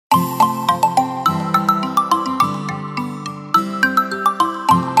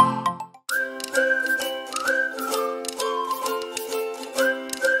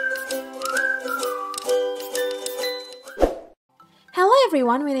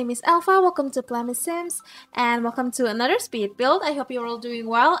everyone, my name is Alpha. Welcome to plummysims and welcome to another speed build. I hope you're all doing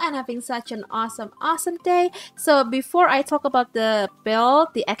well and having such an awesome day. So before I talk about the build,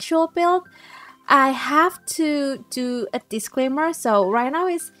 the actual build, I have to do a disclaimer. So right now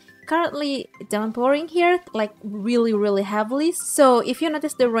is currently downpouring here, like really heavily. So if you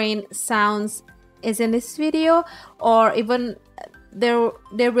notice the rain sounds is in this video, or even there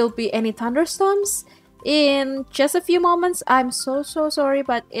will be any thunderstorms in just a few moments, I'm so sorry,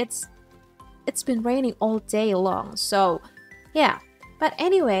 but it's been raining all day long. So yeah, but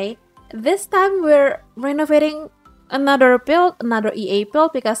anyway, this time we're renovating another build, another EA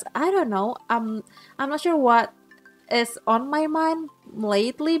build, because I don't know, I'm not sure what is on my mind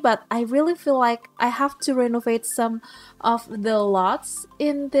lately, but I really feel like I have to renovate some of the lots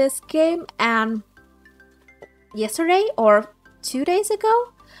in this game. And yesterday or 2 days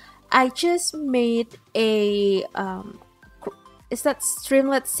ago, I just made a is that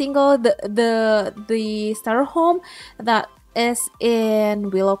Streamlit single, the starter home that is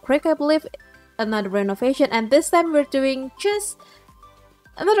in Willow Creek, I believe, another renovation. And this time we're doing just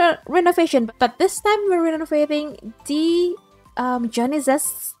another renovation, but this time we're renovating the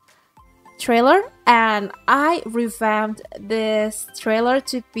ZEST'S trailer, and I revamped this trailer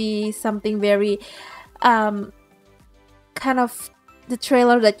to be something very kind of the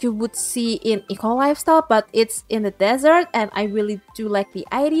trailer that you would see in eco lifestyle, but it's in the desert, and I really do like the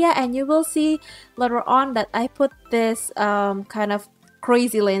idea. And you will see later on that I put this kind of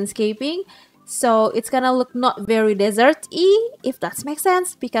crazy landscaping, so it's gonna look not very desert-y, if that makes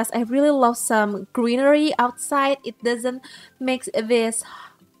sense, because I really love some greenery outside. It doesn't make this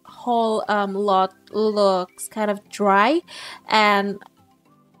whole lot looks kind of dry, and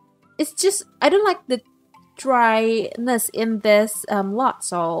it's just, I don't like the dryness in this lot.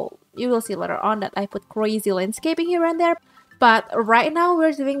 So you will see later on that I put crazy landscaping here and there. But right now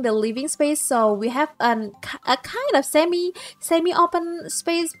we're doing the living space, so we have a kind of semi-open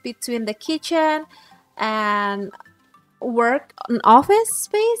space between the kitchen and work and office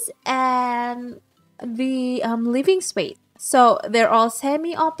space and the living space. So they're all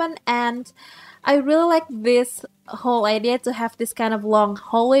semi-open, and I really like this whole idea to have this kind of long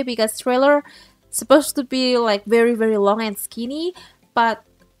hallway, because trailer supposed to be like very long and skinny, but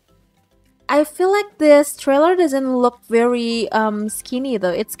I feel like this trailer doesn't look very skinny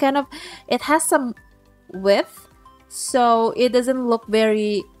though. It's kind of, it has some width, so it doesn't look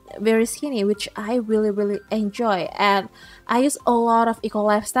very skinny, which I really enjoy. And I use a lot of eco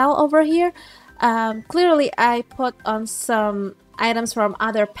lifestyle over here. Clearly I put on some items from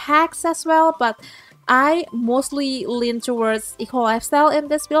other packs as well, but I mostly lean towards eco lifestyle in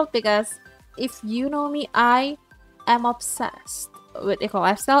this build, because if you know me, I am obsessed with eco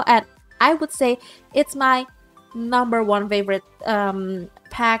lifestyle, and I would say it's my #1 favorite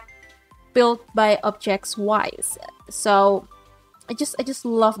pack built by objects wise. So I just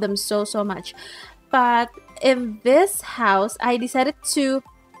love them so much. But in this house, I decided to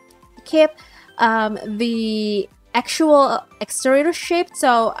keep the actual exterior shape,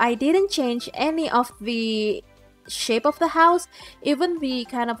 so I didn't change any of the shape of the house. Even the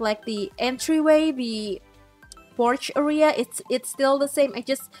kind of like the entryway, the porch area, it's still the same. I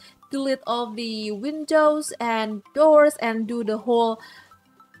just delete all the windows and doors and do the whole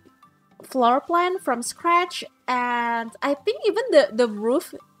floor plan from scratch. And I think even the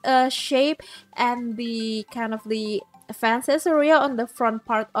roof shape and the kind of the fences area on the front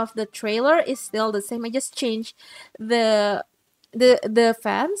part of the trailer is still the same. I just changed the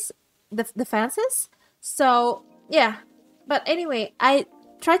fences. So yeah, but anyway, I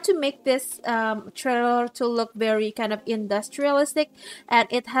tried to make this trailer to look very kind of industrialistic, and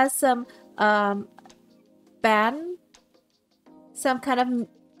it has some kind of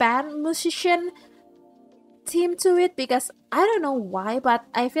band musician theme to it, because I don't know why, but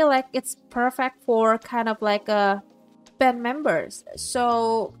I feel like it's perfect for kind of like band members.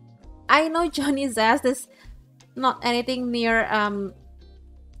 So I know Johnny Zest is not anything near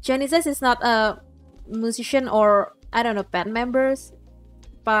Johnny Zest is not a musician, or I don't know, band members,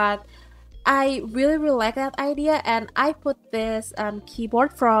 but I really like that idea. And I put this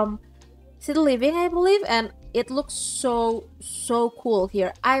keyboard from City Living, I believe, and it looks so cool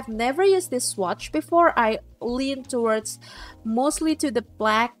here. I've never used this swatch before. I lean towards mostly to the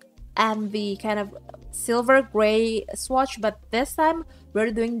black and the kind of silver gray swatch, but this time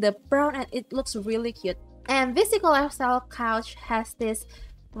we're doing the brown, and it looks really cute. And this eco lifestyle couch has this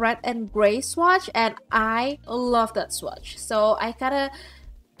red and gray swatch, and I love that swatch, so I kind of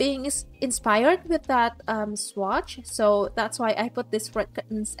being inspired with that swatch, so that's why I put these red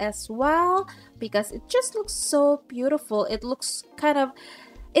curtains as well, because it just looks so beautiful. It looks kind of,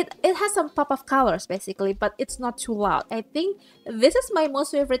 it has some pop of colors basically, but it's not too loud. I think this is my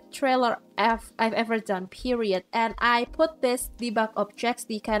most favorite trailer I've ever done, period. And I put this bb.objects,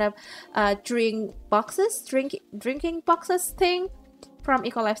 the kind of drinking boxes thing from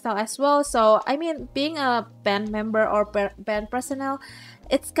Eco Lifestyle as well. So I mean, being a band member or band personnel,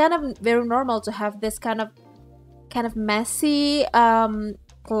 it's kind of very normal to have this kind of messy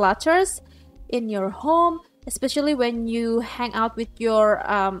clutters in your home, especially when you hang out with your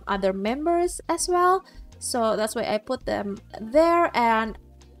other members as well. So that's why I put them there. And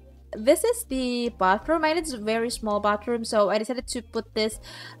this is the bathroom, and it's a very small bathroom, so I decided to put this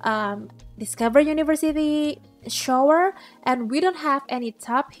Discover University shower. And we don't have any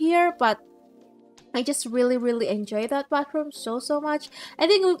tub here, but I just really enjoy that bathroom so much. I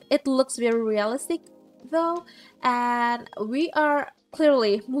think it looks very realistic though. And we are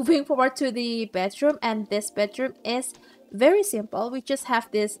clearly moving forward to the bedroom, and this bedroom is very simple. We just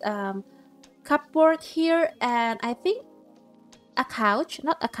have this cupboard here, and I think a couch,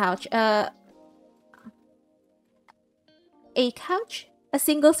 not a couch, a couch, a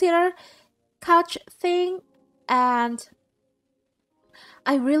single-seater couch thing. And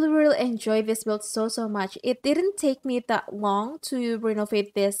I really enjoy this build so much. It didn't take me that long to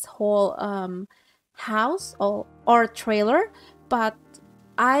renovate this whole house or trailer, but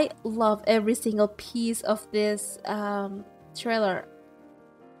I love every single piece of this trailer.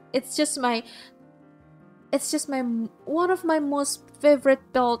 It's just my one of my most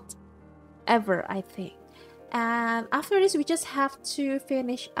favorite build ever, I think. And after this, we just have to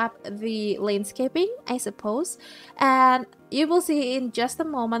finish up the landscaping, I suppose. And you will see in just a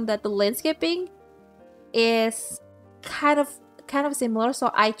moment that the landscaping is kind of similar.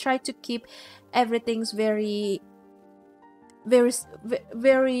 So I try to keep everything's very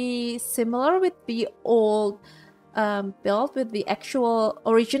similar with the old build, with the actual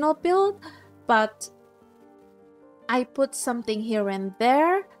original build, but I put something here and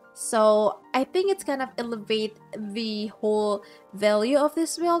there. So I think it's kind of elevate the whole value of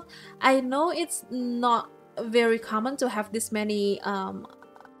this build. I know it's not very common to have this many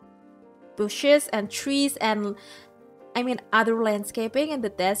bushes and trees and I mean other landscaping in the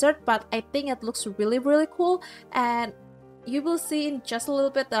desert, but I think it looks really cool. And you will see in just a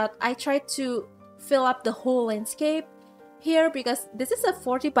little bit that I tried to fill up the whole landscape here, because this is a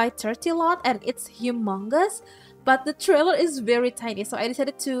 40 by 30 lot and it's humongous, but the trailer is very tiny. So I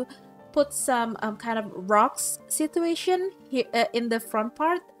decided to put some kind of rocks situation here in the front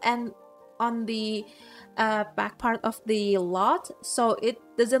part and on the back part of the lot, so it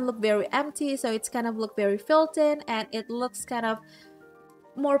doesn't look very empty. So it's kind of look very filled in, and it looks kind of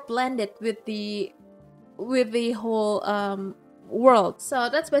more blended with the whole world. So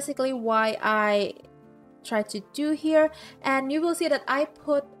that's basically why I try to do here. And you will see that I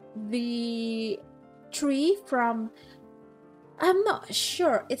put the tree from, I'm not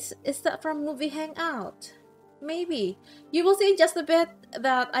sure, is that from Movie Hangout? Maybe. You will see in just a bit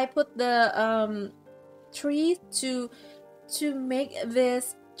that I put the tree to make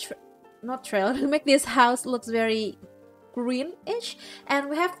this not trail to make this house looks very greenish. And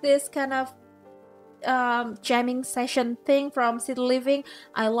we have this kind of jamming session thing from City Living.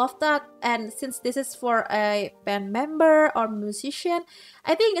 I love that. And since this is for a band member or musician,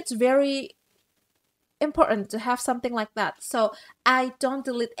 I think it's very important to have something like that. So I don't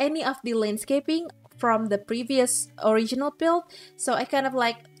delete any of the landscaping from the previous original build, so I kind of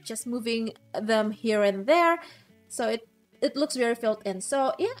like just moving them here and there, so it looks very filled in.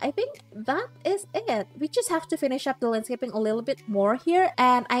 So yeah, I think that is it. We just have to finish up the landscaping a little bit more here,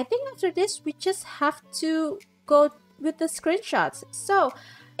 and I think after this we just have to go with the screenshots. So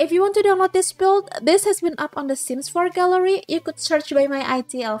if you want to download this build, this has been up on the Sims 4 gallery. You could search by my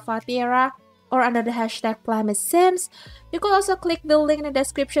ID elfathiera or under the hashtag plummysims. You could also click the link in the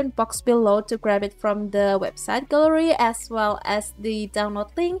description box below to grab it from the website gallery, as well as the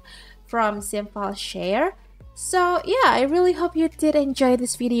download link from Simfile Share. So yeah, I really hope you did enjoy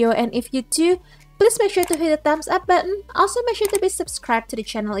this video, and if you do, please make sure to hit the thumbs up button. Also make sure to be subscribed to the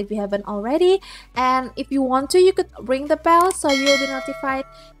channel if you haven't already, and if you want to, you could ring the bell so you'll be notified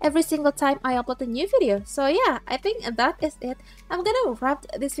every single time I upload a new video. So yeah, I think that is it. I'm gonna wrap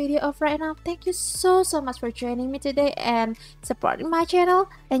this video off right now. Thank you so much for joining me today and supporting my channel.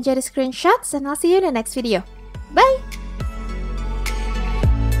 Enjoy the screenshots, and I'll see you in the next video. Bye!